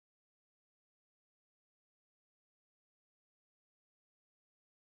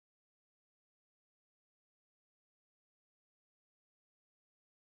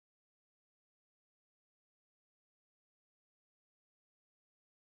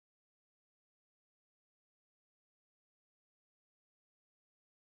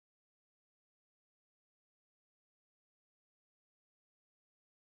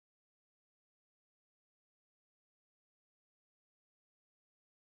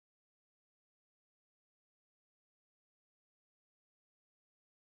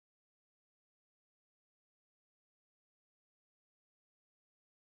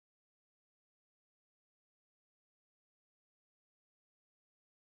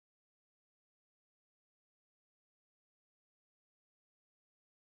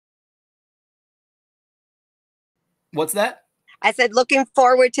What's that? I said, looking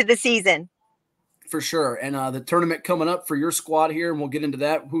forward to the season. For sure. And the tournament coming up for your squad here, and we'll get into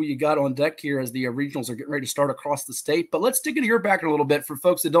that, who you got on deck here as the regionals are getting ready to start across the state. But let's dig into your background a little bit. For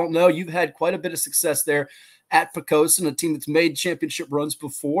folks that don't know, you've had quite a bit of success there at Poquoson, a team that's made championship runs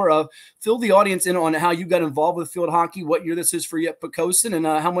before. Fill the audience in on how you got involved with field hockey, what year this is for you at Poquoson, and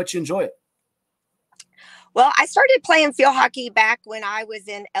how much you enjoy it. Well, I started playing field hockey back when I was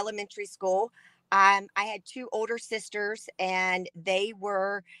in elementary school. I had two older sisters, and they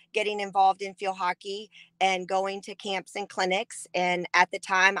were getting involved in field hockey and going to camps and clinics. And at the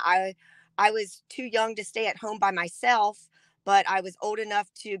time, I was too young to stay at home by myself, but I was old enough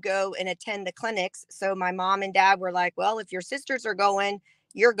to go and attend the clinics. So my mom and dad were like, well, if your sisters are going,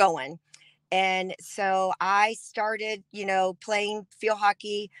 you're going. And so I started, playing field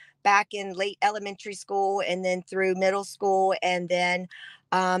hockey back in late elementary school and then through middle school. And then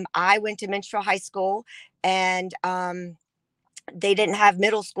I went to Minchville High School, and they didn't have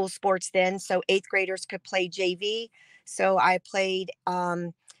middle school sports then. So eighth graders could play JV. So I played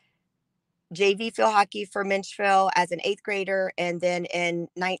JV field hockey for Minchville as an eighth grader. And then in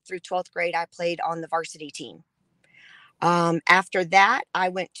ninth through 12th grade, I played on the varsity team. After that, I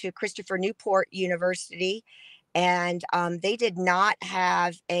went to Christopher Newport University, and they did not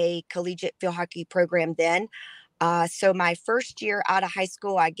have a collegiate field hockey program then. So my first year out of high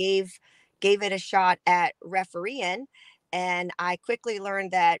school, I gave it a shot at refereeing, and I quickly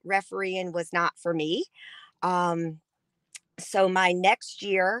learned that refereeing was not for me. So my next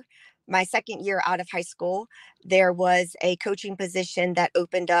year, my second year out of high school, there was a coaching position that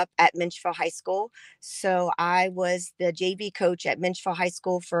opened up at Minchville High School. So I was the JV coach at Minchville High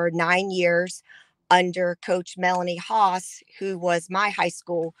School for 9 years under Coach Melanie Haas, who was my high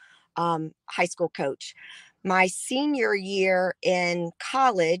school coach. My senior year in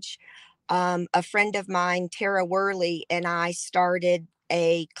college, a friend of mine, Tara Worley, and I started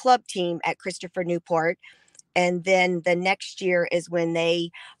a club team at Christopher Newport. And then the next year is when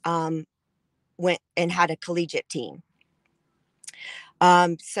they went and had a collegiate team.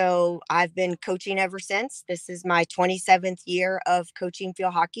 So I've been coaching ever since. This is my 27th year of coaching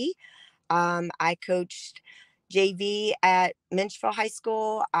field hockey. I coached JV at Minchville High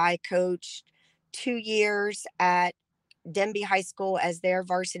School. I coached 2 years at Denby High School as their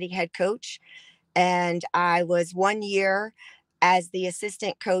varsity head coach. And I was 1 year as the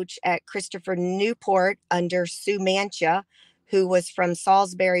assistant coach at Christopher Newport under Sue Mancha, who was from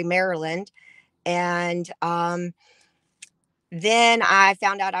Salisbury, Maryland. And then I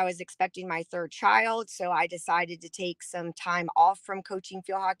found out I was expecting my third child. So I decided to take some time off from coaching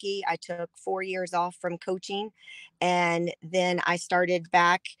field hockey. I took 4 years off from coaching. And then I started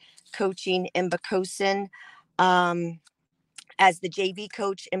back coaching in Poquoson as the JV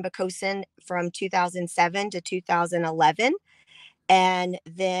coach in Poquoson from 2007 to 2011. And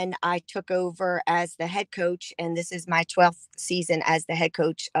then I took over as the head coach, and this is my 12th season as the head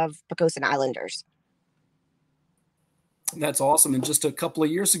coach of Poquoson Islanders. That's awesome. And just a couple of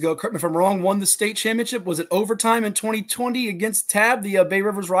years ago, correct me if I'm wrong, won the state championship. Was it overtime in 2020 against Tab, the Bay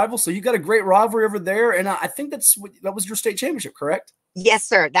Rivers rival? So you got a great rivalry over there, and I think that was your state championship, correct? Yes,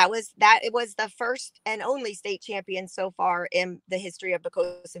 sir. It was the first and only state champion so far in the history of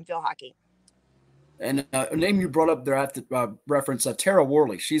Poquoson field hockey. And a name you brought up there, I have to reference Tara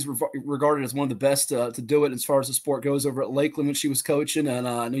Worley. She's regarded as one of the best to do it as far as the sport goes over at Lakeland when she was coaching. And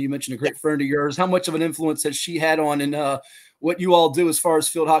I know you mentioned a great friend of yours. How much of an influence has she had on what you all do as far as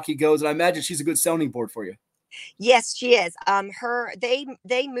field hockey goes? And I imagine she's a good sounding board for you. Yes, she is.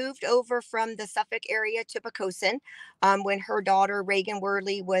 They moved over from the Suffolk area to Poquoson when her daughter Regan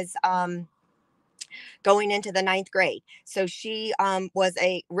Worley was going into the 9th grade. So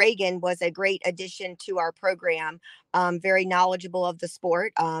Reagan was a great addition to our program, very knowledgeable of the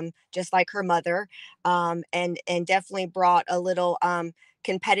sport, just like her mother, and definitely brought a little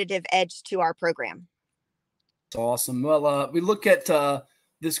competitive edge to our program. That's awesome. Well, we look at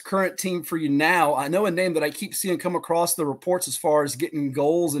this current team for you now. I know a name that I keep seeing come across the reports as far as getting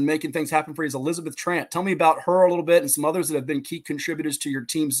goals and making things happen for you is Elizabeth Trant. Tell me about her a little bit and some others that have been key contributors to your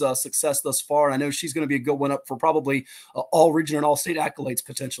team's success thus far. And I know she's going to be a good one up for probably all region and all state accolades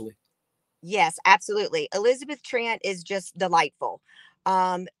potentially. Yes, absolutely. Elizabeth Trant is just delightful.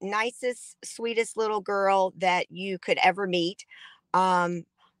 Nicest, sweetest little girl that you could ever meet.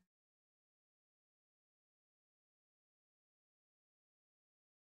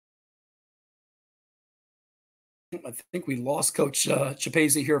 I think we lost Coach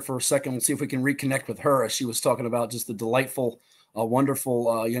Chiappazzi here for a second. We'll see if we can reconnect with her as she was talking about just the delightful,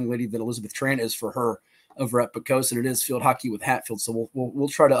 wonderful young lady that Elizabeth Trant is for her over at Poquoson. It is field hockey with Hatfield, so we'll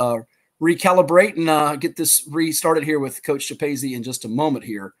try to recalibrate and get this restarted here with Coach Chiappazzi in just a moment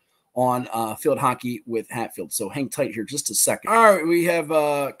here on field hockey with Hatfield. So hang tight here just a second. All right, we have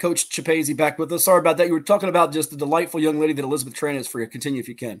Coach Chiappazzi back with us. Sorry about that. You were talking about just the delightful young lady that Elizabeth Tran is for you. Continue if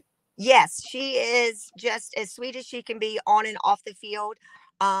you can. Yes, she is just as sweet as she can be on and off the field.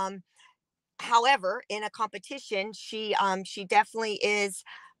 However, in a competition, she definitely is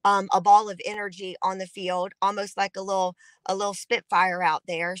a ball of energy on the field, almost like a little spitfire out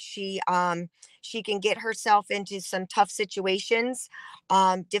there. She can get herself into some tough situations,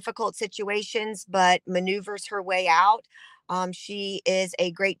 difficult situations, but maneuvers her way out. She is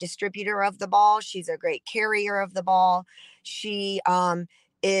a great distributor of the ball. She's a great carrier of the ball. She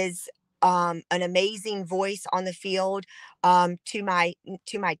is an amazing voice on the field, to my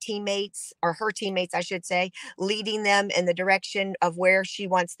teammates, or her teammates, I should say, leading them in the direction of where she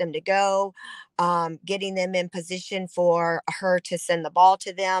wants them to go, getting them in position for her to send the ball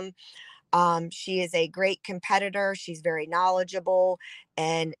to them. She is a great competitor. She's very knowledgeable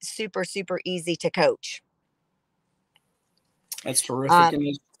and super, super easy to coach. That's terrific.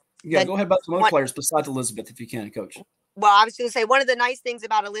 And yeah, The go ahead about some other one, players besides Elizabeth if you can, Coach. well, I was going to say, one of the nice things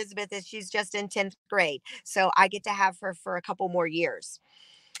about Elizabeth is she's just in 10th grade. So I get to have her for a couple more years.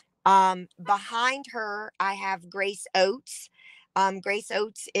 Behind her, I have Grace Oates. Grace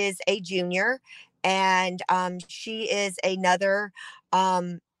Oates is a junior, and she is another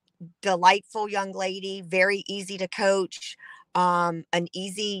um, delightful young lady, very easy to coach, an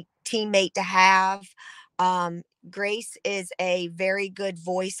easy teammate to have. Grace is a very good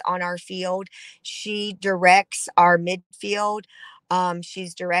voice on our field. She directs our midfield.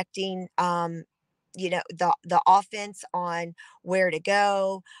 She's directing, the offense on where to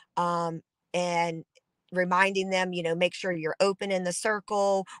go, and reminding them, make sure you're open in the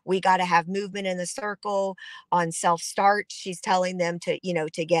circle. We got to have movement in the circle. On self start, she's telling them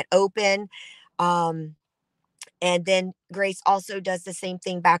to get open. And then Grace also does the same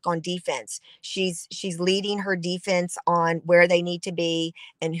thing back on defense. She's leading her defense on where they need to be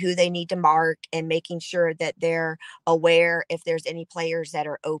and who they need to mark, and making sure that they're aware if there's any players that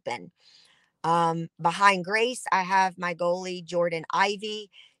are open. Behind Grace, I have my goalie, Jordan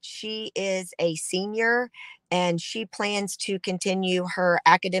Ivy. She is a senior, and she plans to continue her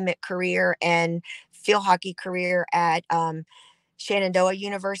academic career and field hockey career at Shenandoah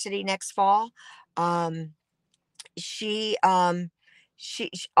University next fall. Um, she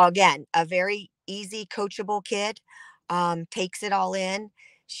again, a very easy coachable kid, takes it all in.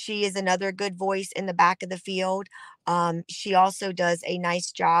 She is another good voice in the back of the field. She also does a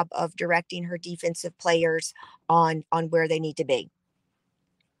nice job of directing her defensive players on where they need to be.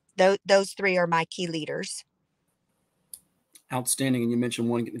 Those three are my key leaders. Outstanding. And you mentioned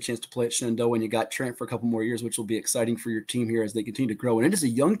one getting a chance to play at Shenandoah, and you got Trent for a couple more years, which will be exciting for your team here as they continue to grow. And it is a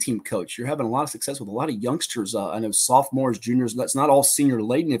young team, Coach. You're having a lot of success with a lot of youngsters. I know sophomores, juniors. That's not all senior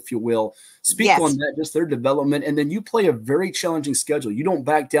laden, if you will. Speak on Yes. that, just their development. And then you play a very challenging schedule. You don't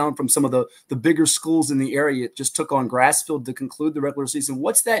back down from some of the bigger schools in the area. It just took on Grassfield to conclude the regular season.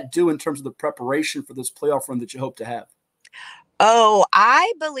 What's that do in terms of the preparation for this playoff run that you hope to have? Oh,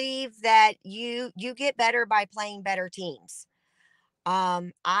 I believe that you get better by playing better teams.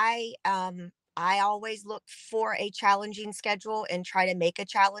 I always look for a challenging schedule and try to make a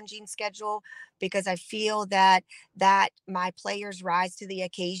challenging schedule, because I feel that my players rise to the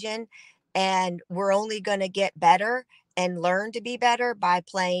occasion, and we're only going to get better and learn to be better by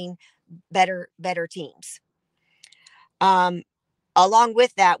playing better teams. Um, Along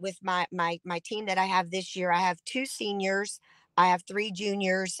with that, with my team that I have this year, I have two seniors, I have three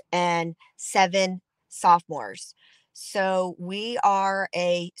juniors, and seven sophomores. So we are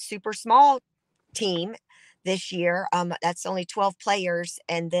a super small team this year. That's only 12 players,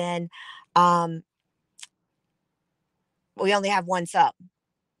 and then um, we only have one sub.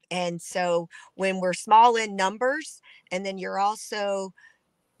 And so when we're small in numbers, and then you're also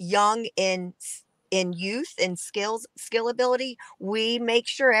young in youth and skill ability, we make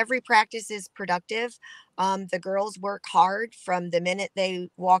sure every practice is productive. The girls work hard from the minute they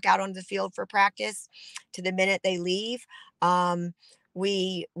walk out on the field for practice to the minute they leave.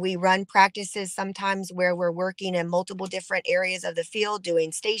 We run practices sometimes where we're working in multiple different areas of the field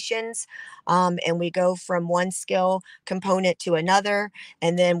doing stations, and we go from one skill component to another,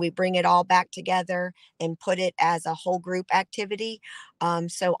 and then we bring it all back together and put it as a whole group activity.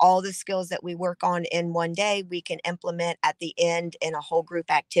 So all the skills that we work on in one day, we can implement at the end in a whole group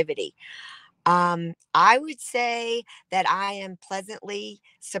activity. I would say that I am pleasantly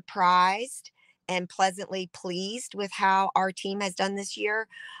surprised and pleasantly pleased with how our team has done this year.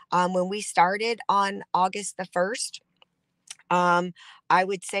 When we started on August the 1st, Um, I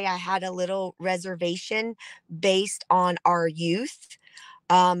would say I had a little reservation based on our youth.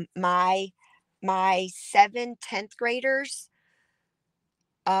 My 10th graders,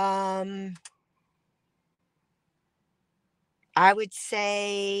 um, I would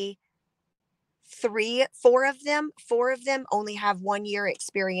say four of them only have 1 year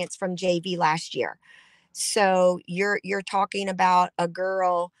experience from JV last year. So you're talking about a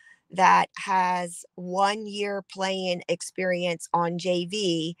girl that has 1 year playing experience on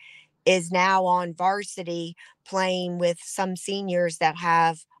JV is now on varsity playing with some seniors that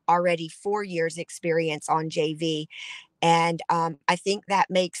have already 4 years experience on JV. And I think that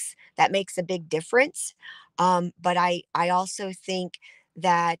makes a big difference. But I also think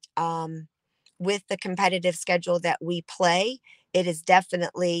that with the competitive schedule that we play, it has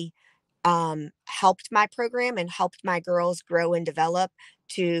definitely helped my program and helped my girls grow and develop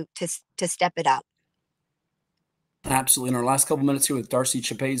to step it up. Absolutely. In our last couple minutes here with Darcey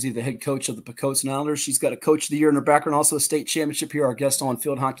Chiappazzi, the head coach of the Poquoson Islanders. She's got a coach of the year in her background, also a state championship here. Our guest on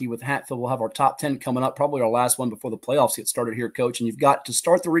Field Hockey with Hatfield. We'll have our top 10 coming up, probably our last one before the playoffs get started here, Coach. And you've got to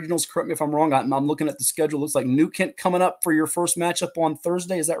start the regionals. Correct me if I'm wrong. I'm looking at the schedule. Looks like New Kent coming up for your first matchup on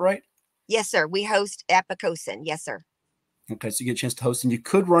Thursday. Is that right? Yes, sir. We host at Poquoson. Yes, sir. Okay, so you get a chance to host, and you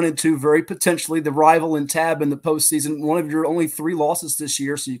could run into very potentially the rival in Tab in the postseason. One of your only 3 losses this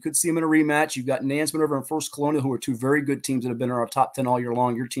year, so you could see them in a rematch. You've got Nansman over in First Colonial, who are 2 very good teams that have been in our top 10 all year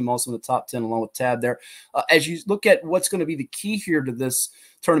long. Your team also in the top 10 along with Tab there. As you look at what's going to be the key here to this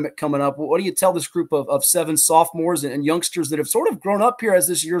tournament coming up, what do you tell this group of 7 sophomores and youngsters that have sort of grown up here as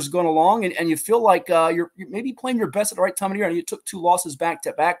this year's gone along, and you feel like you're maybe playing your best at the right time of the year, and you took 2 losses back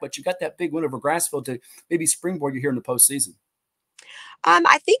to back, but you got that big win over Grassfield to maybe springboard you here in the postseason?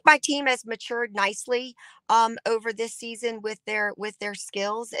 I think my team has matured nicely over this season with their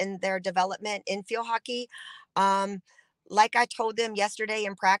skills and their development in field hockey. Um, like I told them yesterday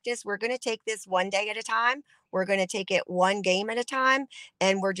in practice, we're going to take this one day at a time. We're going to take it one game at a time,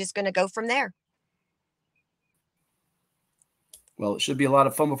 and we're just going to go from there. Well, it should be a lot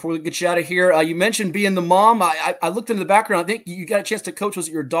of fun. Before we get you out of here, you mentioned being the mom. I looked into the background. I think you got a chance to coach. Was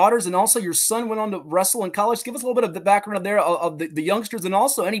it your daughters, and also your son went on to wrestle in college? Give us a little bit of the background there of the youngsters, and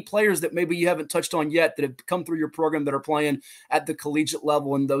also any players that maybe you haven't touched on yet that have come through your program that are playing at the collegiate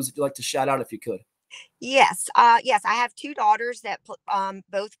level, and those that you'd like to shout out if you could. Yes, I have 2 daughters that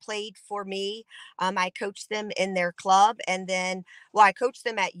both played for me. I coached them in their club, and then, well, I coached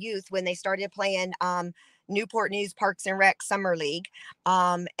them at youth when they started playing Newport News Parks and Rec Summer League,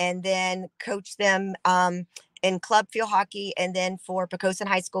 and then coached them in club field hockey, and then for Poquoson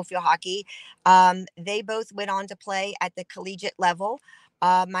High School field hockey. They both went on to play at the collegiate level.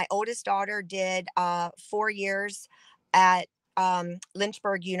 My oldest daughter did 4 years at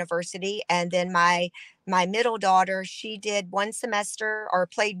Lynchburg University, and then my middle daughter, she did 1 semester or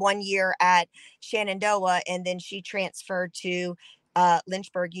played 1 year at Shenandoah, and then she transferred to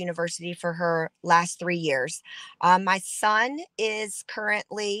Lynchburg University for her last 3 years. My son is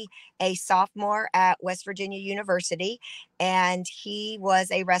currently a sophomore at West Virginia University, and he was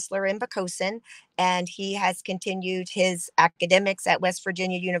a wrestler in Poquoson, and he has continued his academics at West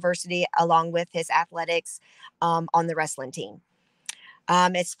Virginia University along with his athletics on the wrestling team.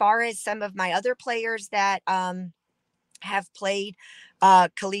 As far as some of my other players that have played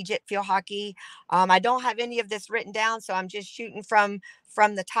collegiate field hockey, I don't have any of this written down, so I'm just shooting from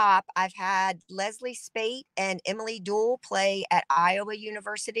the top. I've had Leslie Spate and Emily Duell play at Iowa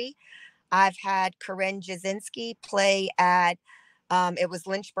University. I've had Corinne Jasinski play at it was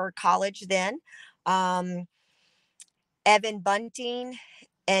Lynchburg College then. Um, Evan Bunting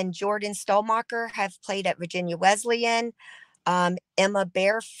and Jordan Stolmacher have played at Virginia Wesleyan. Emma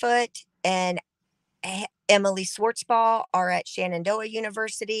Barefoot and Emily Swartzball are at Shenandoah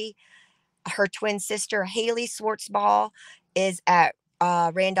University. Her twin sister, Haley Swartzball, is at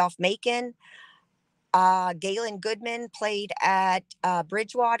Randolph-Macon. Galen Goodman played at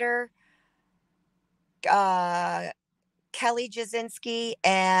Bridgewater. Kelly Jasinski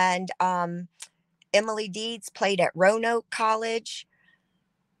and Emily Deeds played at Roanoke College.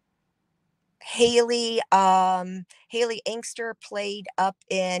 Haley Inkster played up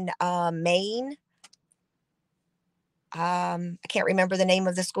in Maine. I can't remember the name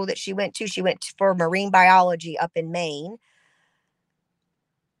of the school that she went to. She went for marine biology up in Maine.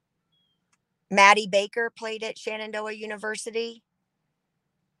 Maddie Baker played at Shenandoah University.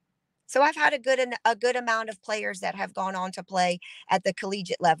 So I've had a good amount of players that have gone on to play at the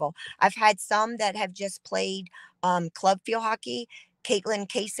collegiate level. I've had some that have just played club field hockey. Caitlin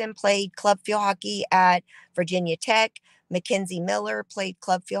Kaysen played club field hockey at Virginia Tech. Mackenzie Miller played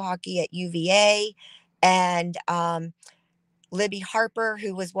club field hockey at UVA. And Libby Harper,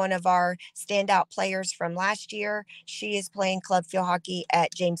 who was one of our standout players from last year, she is playing club field hockey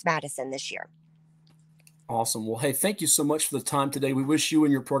at James Madison this year. Awesome. Well, hey, thank you so much for the time today. We wish you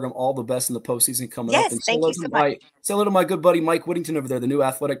and your program all the best in the postseason coming up. Yes, And thank you so much. say hello to my good buddy Mike Whittington over there, the new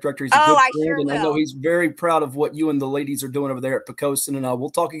athletic director. He's a Oh, good I friend, sure and I know will. he's very proud of what you and the ladies are doing over there at Poquoson. And we'll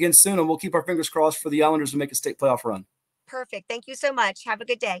talk again soon, and we'll keep our fingers crossed for the Islanders to make a state playoff run. Perfect. Thank you so much. Have a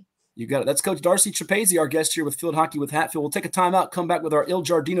good day. You got it. That's Coach Darcey Chiappazzi, our guest here with Field Hockey with Hatfield. We'll take a timeout, come back with our Il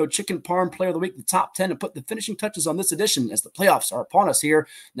Giardino Chicken Parm Player of the Week, the top 10, and put the finishing touches on this edition as the playoffs are upon us here.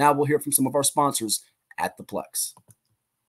 Now we'll hear from some of our sponsors at the Plex.